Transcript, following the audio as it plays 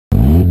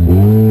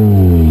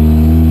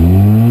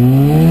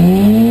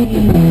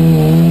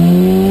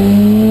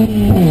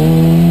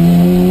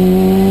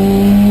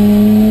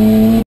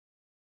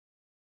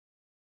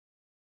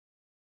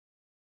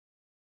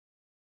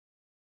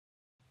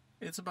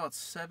It's about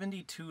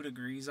 72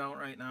 degrees out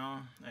right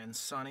now and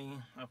sunny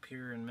up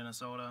here in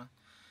Minnesota.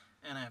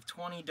 And I have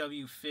 20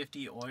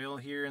 W50 oil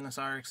here in this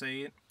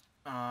RX8.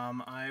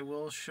 I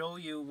will show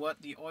you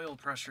what the oil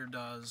pressure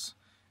does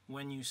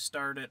when you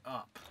start it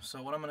up.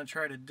 So what I'm going to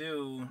try to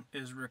do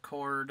is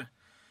record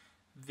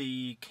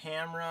the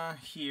camera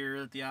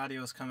here that the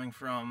audio is coming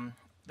from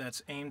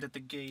that's aimed at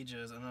the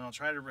gauges, and then I'll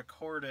try to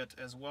record it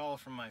as well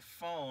from my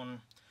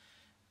phone,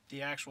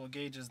 the actual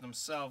gauges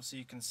themselves, so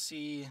you can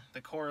see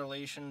the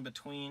correlation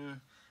between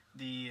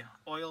the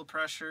oil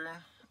pressure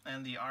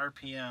and the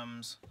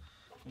RPMs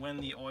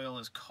when the oil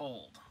is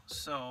cold.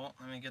 So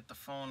let me get the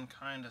phone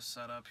kind of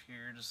set up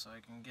here just so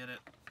I can get it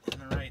in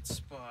the right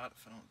spot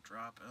if I don't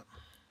drop it.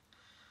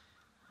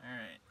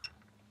 Alright.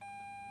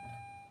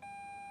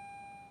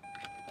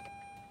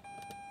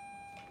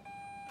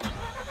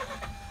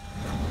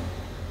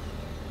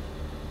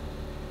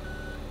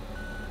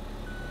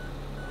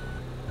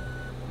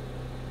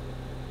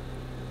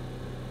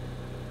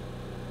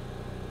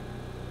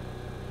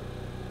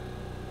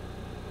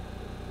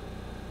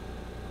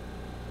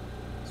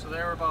 So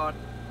they were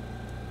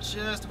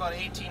just about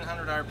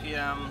 1800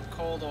 RPM,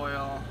 cold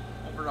oil,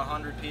 over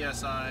 100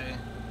 PSI.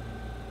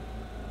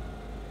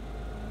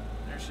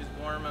 There she's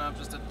warming up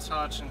just a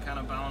touch and kind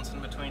of bouncing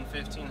between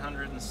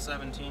 1500 and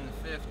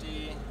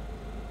 1750.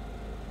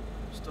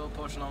 Still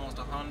pushing almost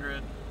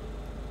 100.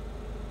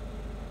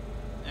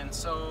 And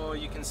so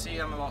you can see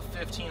I'm about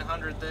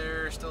 1500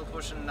 there, still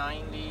pushing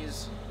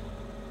 90s.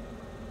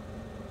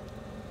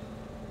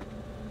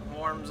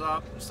 Warms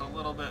up just a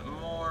little bit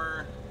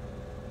more.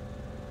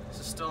 This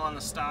is still on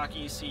the stock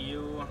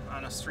ECU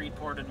on a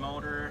street-ported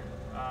motor.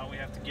 We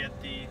have to get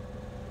the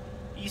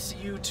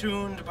ECU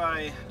tuned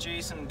by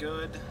Jason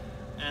Good,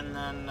 and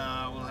then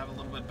we'll have a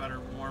little bit better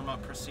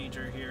warm-up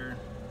procedure here,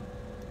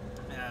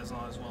 as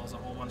well as a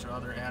whole bunch of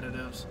other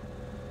additives.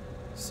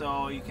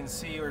 So you can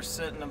see we're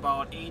sitting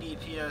about 80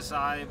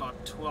 PSI, about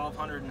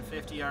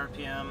 1250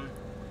 RPM.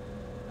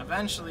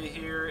 Eventually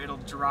here it'll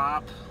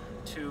drop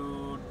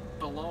to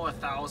below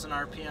 1000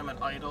 RPM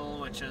at idle,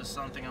 which is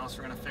something else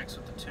we're going to fix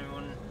with the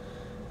tune.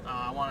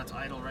 I want it to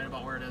idle right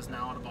about where it is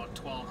now at about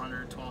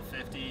 1200,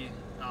 1250,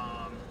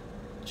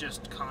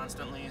 just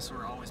constantly, so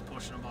we're always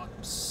pushing about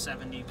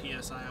 70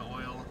 PSI of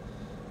oil.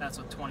 That's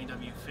with 20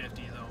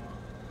 W50 though.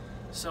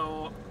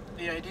 So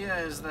the idea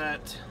is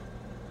that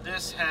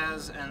this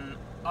has an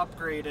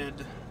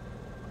upgraded,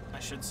 I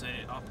should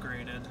say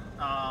upgraded,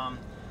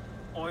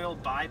 oil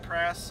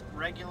bypass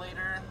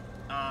regulator.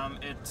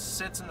 It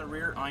sits in the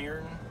rear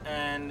iron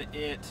and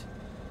it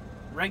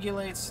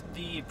regulates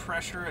the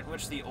pressure at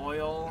which the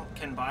oil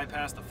can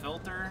bypass the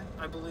filter,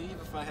 I believe,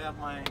 if I have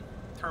my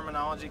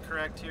terminology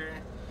correct here.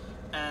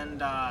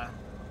 And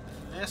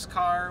this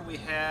car, we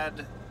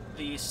had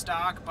the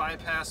stock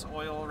bypass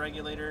oil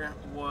regulator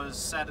was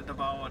set at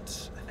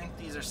about, I think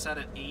these are set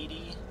at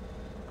 80.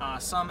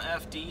 Some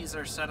FDs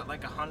are set at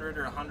like 100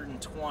 or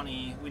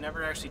 120. We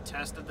never actually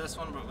tested this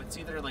one, but it's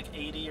either like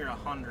 80 or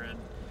 100.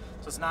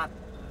 So it's not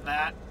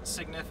that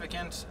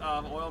significant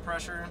of oil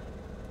pressure.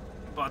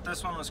 But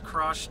this one was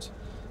crushed,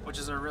 which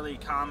is a really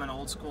common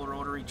old school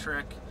rotary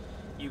trick.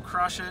 You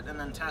crush it and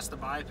then test the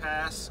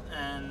bypass,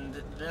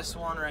 and this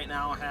one right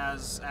now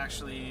has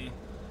actually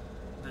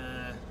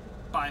the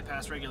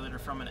bypass regulator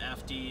from an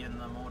FD in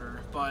the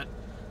motor, but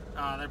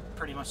they're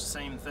pretty much the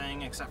same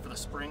thing except for the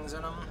springs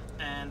in them.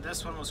 And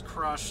this one was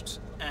crushed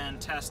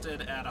and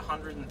tested at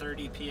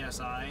 130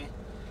 PSI,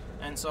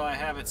 and so I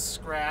have it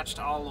scratched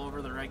all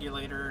over the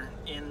regulator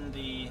in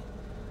the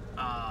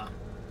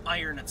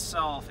iron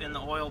itself in the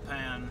oil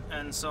pan.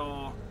 And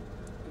so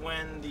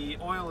when the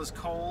oil is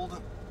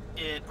cold,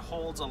 it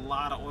holds a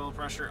lot of oil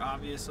pressure,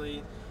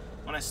 obviously.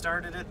 When I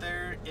started it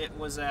there, it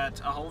was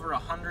at over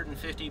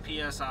 150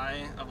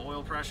 PSI of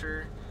oil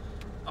pressure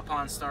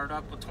upon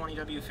startup. With 20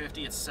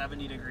 W50, it's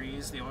 70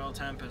 degrees. The oil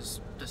temp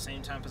is the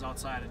same temp as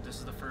outside. This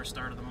is the first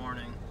start of the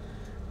morning.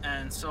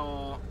 And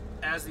so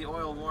as the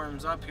oil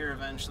warms up here,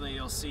 eventually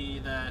you'll see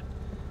that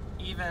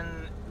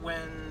even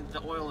when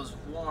the oil is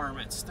warm,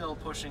 it's still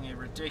pushing a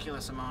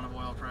ridiculous amount of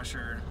oil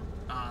pressure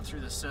through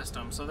the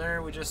system. So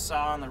there we just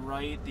saw on the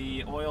right,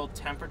 the oil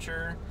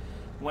temperature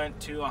went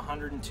to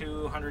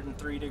 102,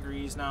 103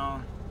 degrees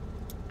now.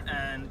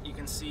 And you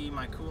can see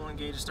my coolant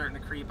gauge is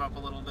starting to creep up a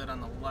little bit on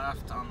the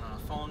left on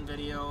the phone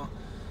video.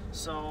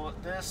 So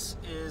this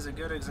is a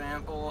good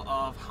example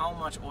of how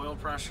much oil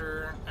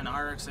pressure an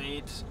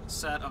RX8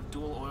 set of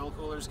dual oil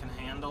coolers can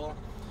handle.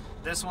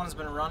 This one's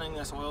been running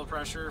this oil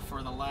pressure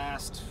for the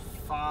last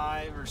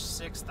 5,000 or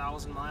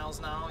 6,000 miles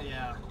now.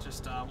 Yeah,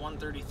 just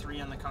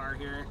 133 on the car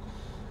here.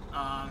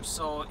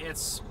 So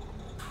it's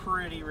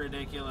pretty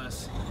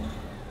ridiculous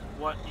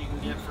what you can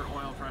get for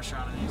oil pressure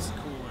out of these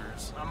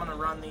coolers. I'm gonna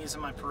run these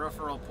in my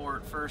peripheral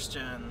port first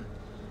gen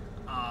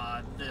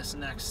this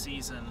next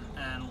season,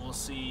 and we'll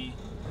see.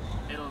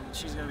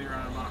 She's gonna be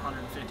running about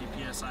 150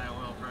 PSI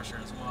oil pressure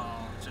as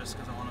well, just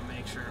because I want to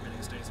make sure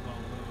everything stays well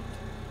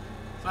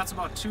lubed. So that's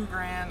about $2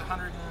 grand,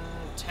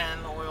 110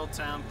 oil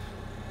temp,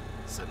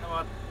 sitting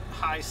about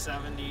high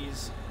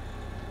 70s.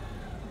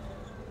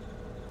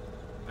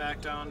 back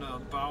down to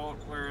about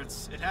where it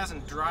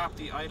hasn't dropped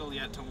the idle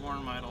yet to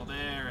warm idle.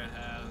 There it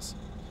has.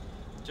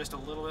 Just a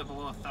little bit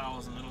below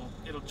 1,000.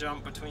 It'll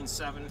jump between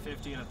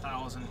 750 and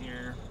 1,000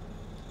 here.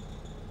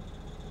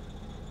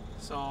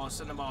 So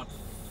sitting about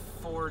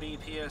 40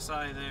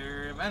 psi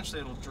there.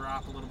 Eventually it'll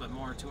drop a little bit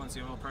more too once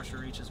the oil pressure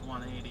reaches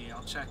 180.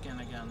 I'll check in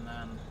again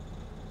then.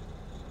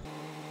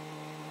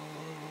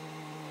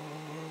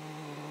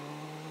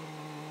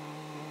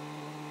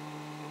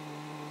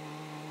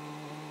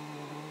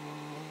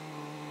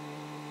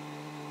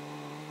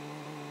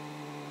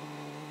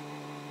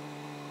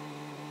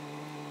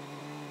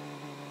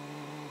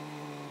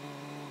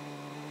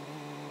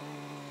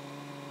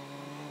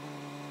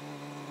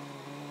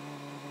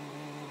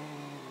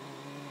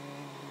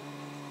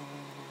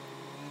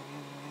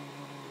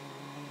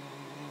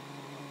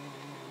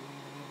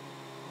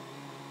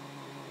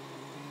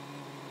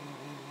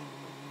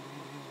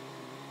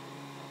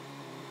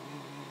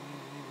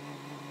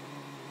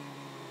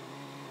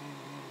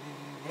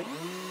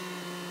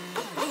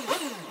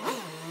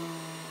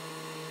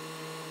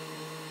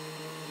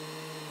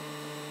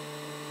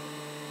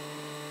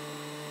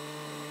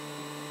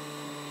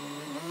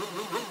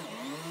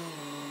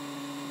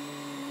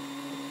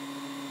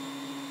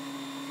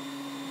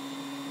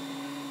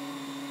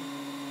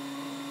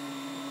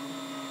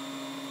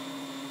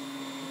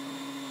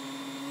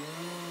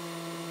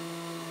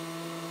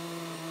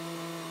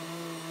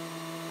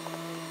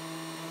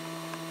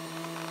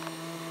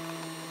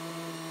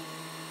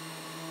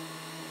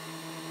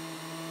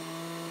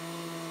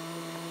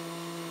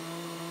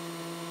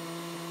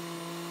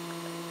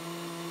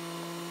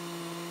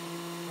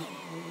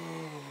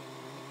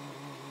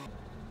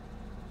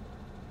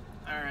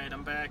 Alright,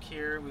 I'm back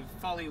here. We've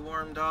fully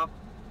warmed up.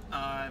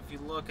 If you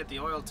look at the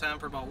oil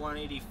temp, we're about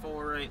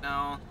 184 right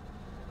now.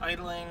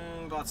 Idling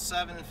about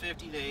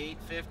 750 to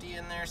 850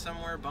 in there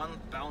somewhere,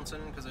 bouncing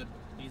because it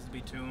needs to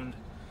be tuned.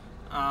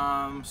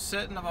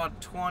 Sitting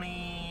about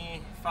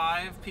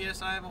 25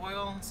 psi of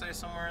oil, say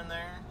somewhere in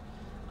there.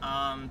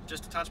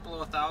 Just a touch below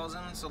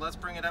 1,000. So let's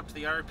bring it up to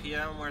the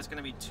RPM where it's going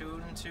to be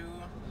tuned to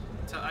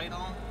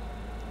idle.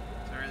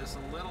 Sorry, this is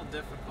a little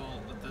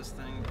difficult with this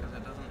thing because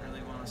it doesn't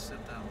really want to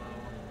sit that low.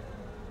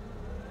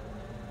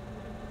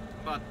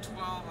 About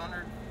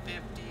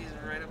 1,250 is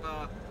right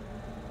about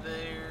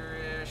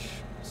there-ish.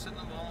 Sitting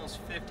at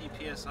almost 50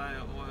 psi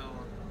of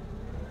oil.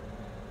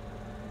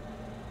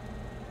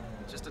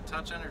 Just a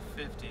touch under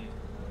 50.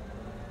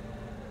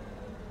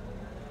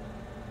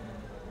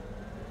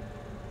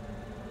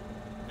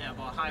 Yeah,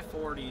 about high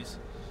 40s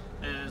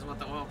is what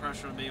the oil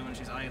pressure will be when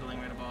she's idling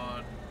right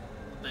about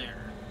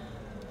there.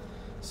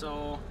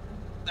 So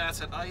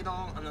that's at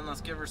idle, and then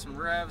let's give her some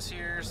revs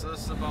here. So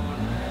this is about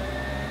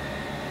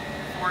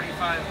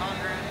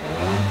 4,500.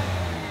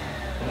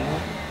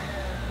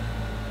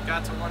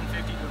 Got to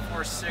 150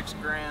 before 6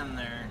 grand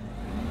there.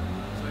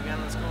 So again,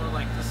 let's go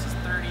like this is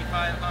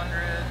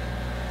 3,500.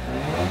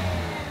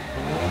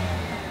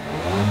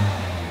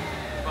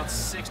 About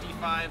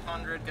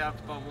 6,500. Got up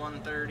to about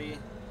 130.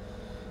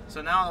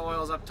 So now the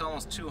oil's up to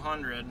almost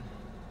 200.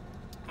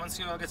 Once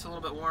the oil gets a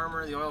little bit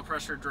warmer, the oil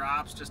pressure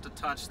drops just a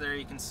touch there,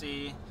 you can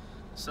see.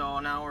 So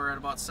now we're at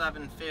about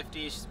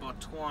 750. She's about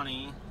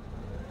 20.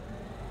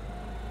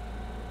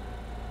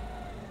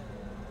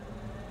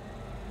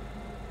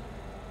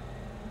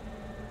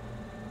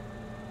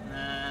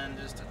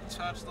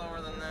 Touch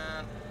lower than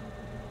that.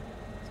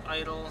 It's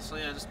idle, so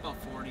yeah, just about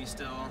 40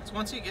 still. So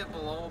once you get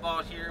below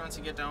about here, once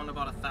you get down to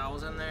about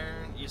 1,000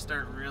 there, you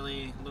start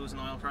really losing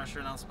oil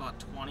pressure. Now it's about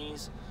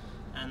 20s,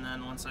 and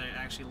then once I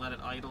actually let it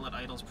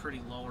idle's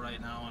pretty low right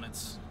now, and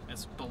it's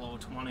below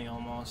 20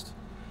 almost.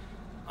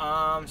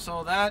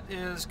 So that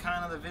is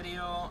kind of the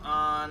video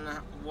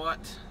on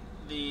what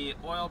the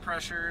oil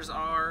pressures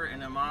are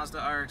in a Mazda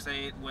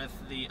RX8 with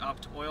the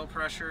upped oil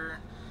pressure,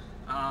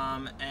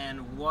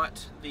 and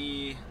what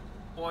the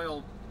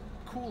oil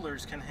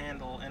coolers can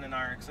handle in an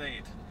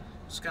RX8.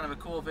 Just kind of a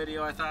cool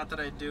video I thought that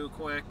I'd do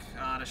quick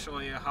to show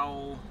you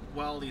how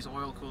well these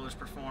oil coolers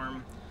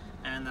perform,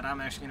 and that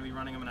I'm actually going to be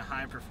running them in a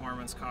high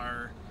performance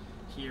car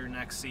here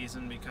next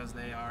season because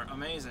they are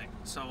amazing.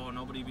 So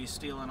nobody be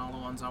stealing all the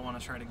ones I want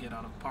to try to get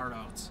out of part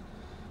outs.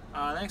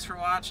 Thanks for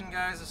watching,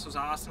 guys. This was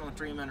Austin with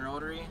Dream In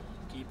Rotary.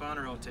 Keep on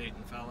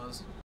rotating,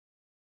 fellas.